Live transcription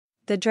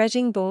The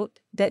dredging boat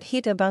that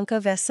hit a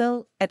bunker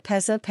vessel at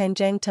Pasir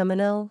Panjang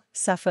Terminal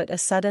suffered a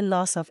sudden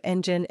loss of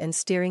engine and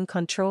steering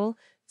control,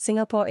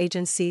 Singapore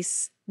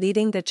agencies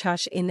leading the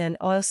charge in an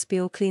oil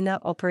spill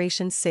cleanup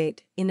operation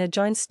said in a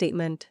joint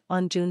statement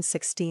on June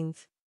 16.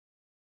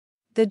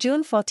 The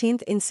June 14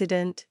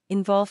 incident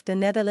involved the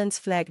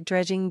Netherlands-flagged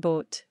dredging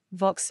boat,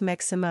 Vox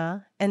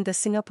Maxima, and the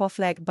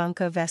Singapore-flagged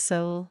bunker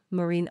vessel,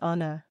 Marine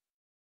Honor.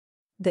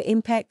 The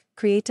impact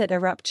created a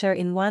rupture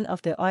in one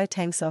of the oil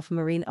tanks of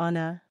Marine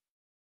Honor,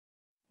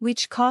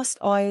 which caused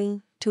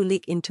oil to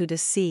leak into the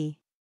sea.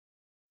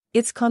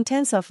 Its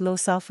contents of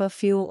low-sulfur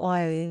fuel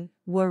oil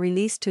were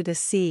released to the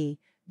sea,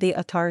 the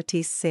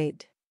authorities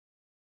said.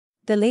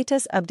 The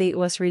latest update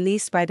was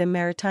released by the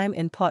Maritime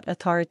and Port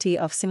Authority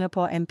of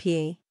Singapore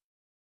MPA.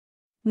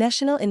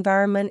 National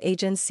Environment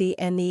Agency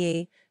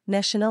NEA,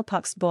 National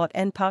Parks Board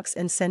NParks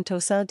and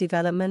Sentosa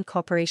Development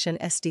Corporation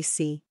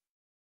SDC.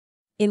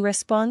 In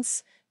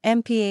response,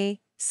 MPA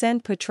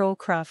sent patrol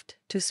craft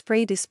to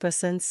spray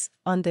dispersants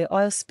on the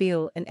oil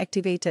spill and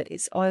activated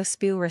its oil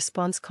spill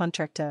response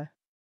contractor.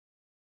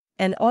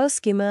 An oil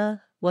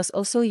skimmer was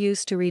also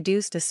used to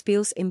reduce the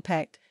spill's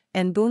impact,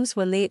 and booms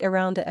were laid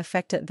around the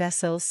affected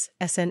vessels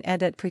as an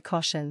added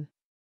precaution.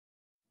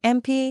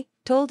 MPA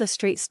told the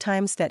Straits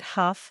Times that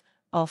half,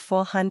 or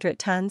 400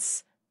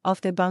 tons, of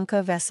the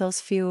bunker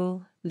vessel's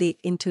fuel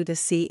leaked into the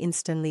sea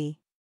instantly,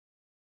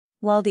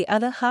 while the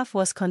other half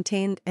was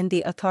contained, and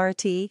the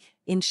authority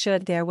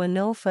ensured there were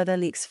no further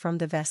leaks from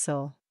the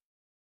vessel.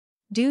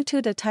 Due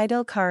to the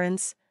tidal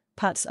currents,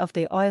 parts of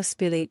the oil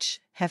spillage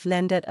have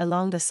landed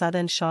along the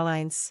southern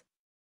shorelines,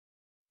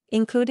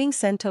 including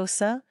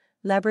Sentosa,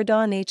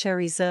 Labrador Nature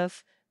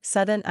Reserve,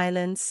 Southern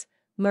Islands,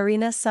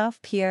 Marina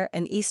South Pier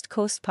and East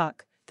Coast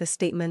Park, the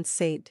statement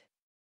said.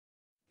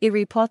 It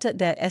reported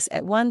that as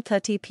at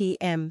 1:30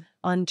 p.m.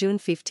 on June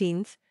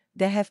 15,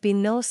 there have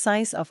been no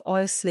signs of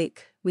oil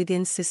slick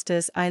within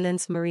Sisters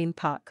Islands Marine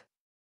Park,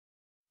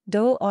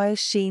 though oil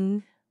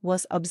sheen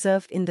was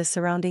observed in the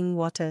surrounding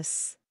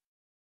waters.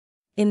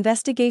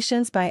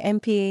 Investigations by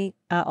MPA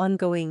are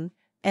ongoing,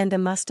 and the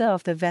master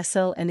of the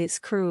vessel and its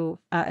crew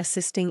are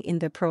assisting in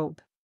the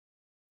probe.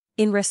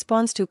 In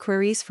response to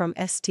queries from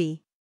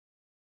St.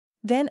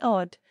 Van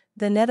Oord,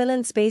 the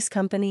Netherlands-based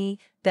company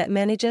that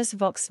manages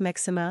Vox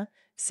Maxima,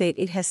 said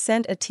it has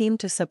sent a team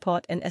to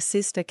support and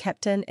assist the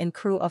captain and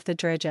crew of the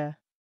dredger.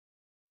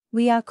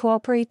 We are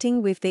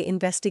cooperating with the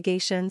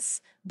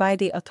investigations by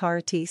the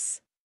authorities,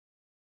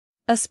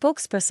 a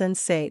spokesperson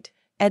said,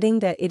 adding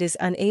that it is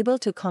unable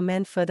to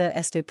comment further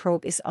as the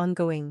probe is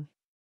ongoing.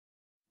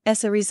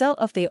 As a result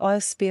of the oil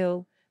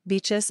spill,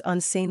 beaches on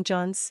St.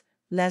 John's,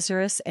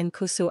 Lazarus and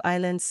Kusu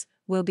Islands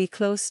will be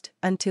closed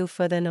until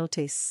further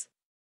notice.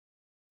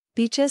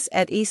 Beaches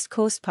at East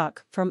Coast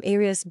Park from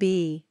areas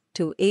B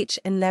to H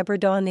and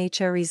Labrador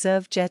Nature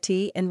Reserve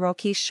Jetty and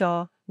Rocky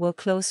Shore will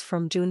close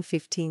from June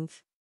 15.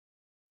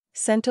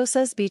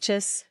 Sentosa's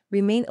beaches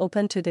remain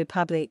open to the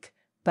public,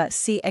 but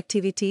sea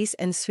activities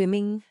and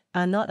swimming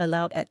are not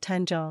allowed at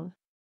Tanjong,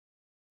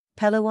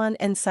 Palawan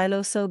and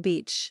Siloso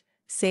Beach,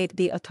 said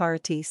the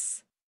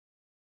authorities.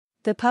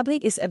 The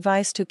public is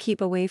advised to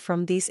keep away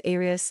from these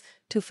areas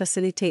to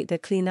facilitate the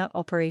cleanup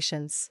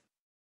operations.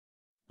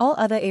 All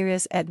other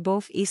areas at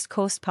both East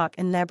Coast Park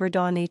and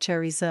Labrador Nature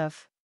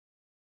Reserve,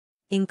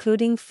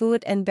 including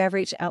food and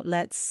beverage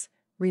outlets,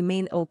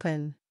 remain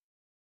open.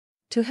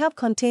 To help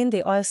contain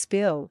the oil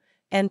spill,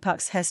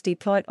 NParks has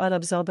deployed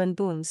oil-absorbent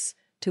booms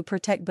to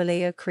protect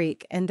Balea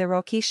Creek and the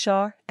Rocky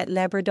Shore at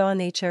Labrador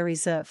Nature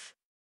Reserve.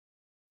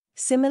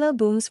 Similar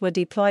booms were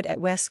deployed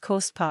at West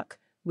Coast Park,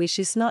 which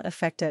is not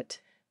affected,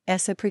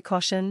 as a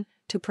precaution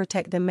to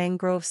protect the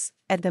mangroves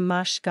at the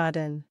Marsh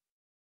Garden.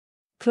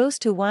 Close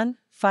to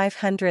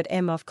 500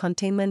 m of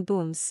containment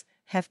booms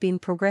have been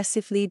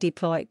progressively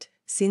deployed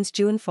since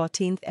June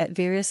 14 at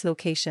various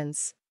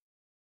locations,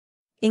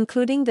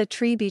 including the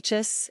three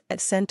beaches at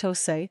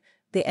Sentosa,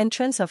 the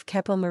entrance of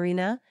Keppel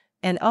Marina,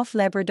 and off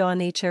Labrador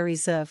Nature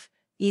Reserve,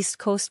 East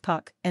Coast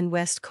Park and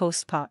West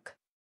Coast Park.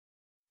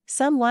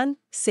 Some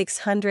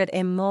 600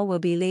 m more will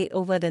be laid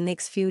over the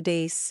next few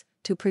days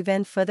to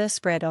prevent further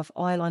spread of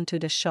oil onto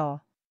the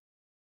shore.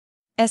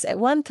 As at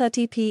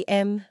 1:30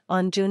 p.m.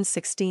 on June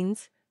 16,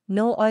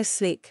 no oil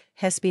slick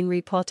has been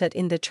reported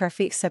in the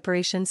Traffic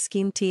Separation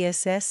Scheme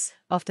TSS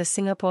of the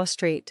Singapore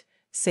Strait,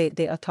 said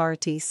the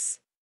authorities.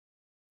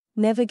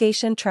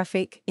 Navigation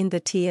traffic in the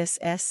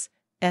TSS,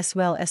 as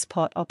well as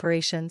port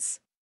operations,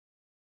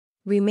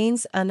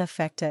 remains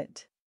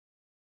unaffected.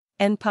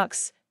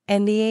 NParks,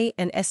 NEA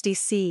and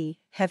SDC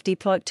have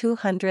deployed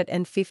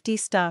 250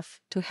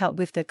 staff to help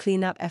with the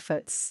cleanup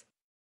efforts.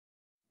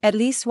 At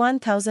least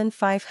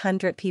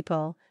 1,500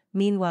 people,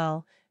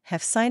 meanwhile,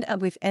 have signed up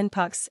with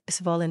NParks as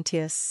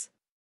volunteers.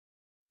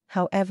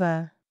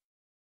 However,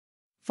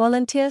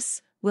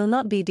 volunteers will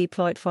not be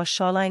deployed for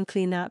shoreline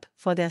cleanup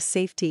for their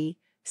safety,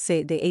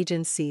 said the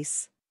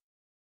agencies.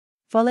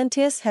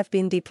 Volunteers have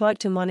been deployed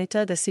to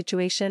monitor the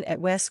situation at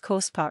West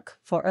Coast Park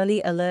for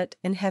early alert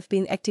and have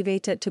been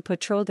activated to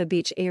patrol the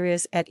beach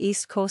areas at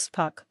East Coast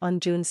Park on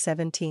June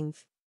 17.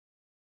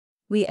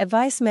 We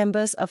advise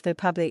members of the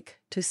public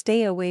to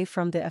stay away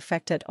from the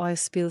affected oil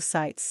spill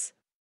sites.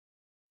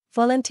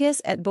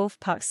 Volunteers at both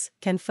parks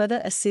can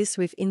further assist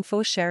with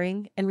info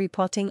sharing and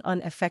reporting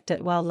on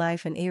affected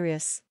wildlife and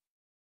areas,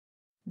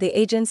 the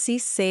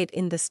agencies said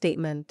in the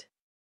statement.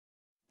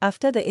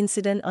 After the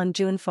incident on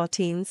June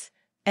 14,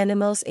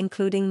 animals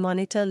including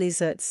monitor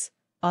lizards,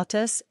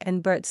 otters,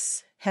 and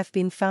birds have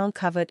been found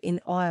covered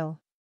in oil.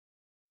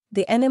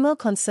 The Animal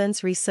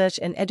Concerns Research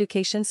and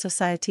Education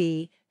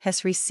Society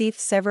has received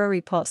several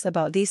reports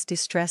about these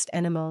distressed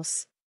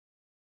animals.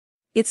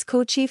 Its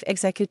co-chief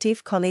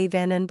executive Kolai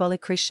Vanan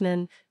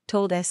Balakrishnan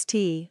told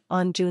ST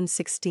on June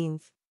 16.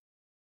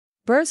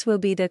 Birds will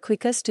be the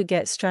quickest to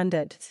get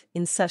stranded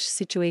in such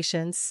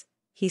situations,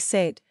 he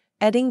said,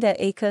 adding that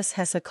ACRES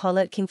has a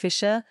collared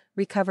kingfisher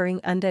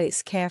recovering under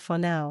its care for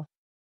now.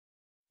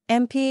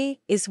 MPA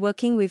is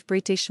working with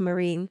British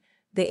Marine,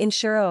 the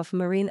insurer of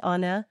Marine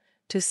Honour,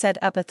 to set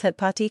up a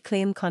third-party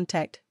claim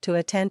contact to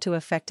attend to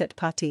affected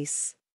parties.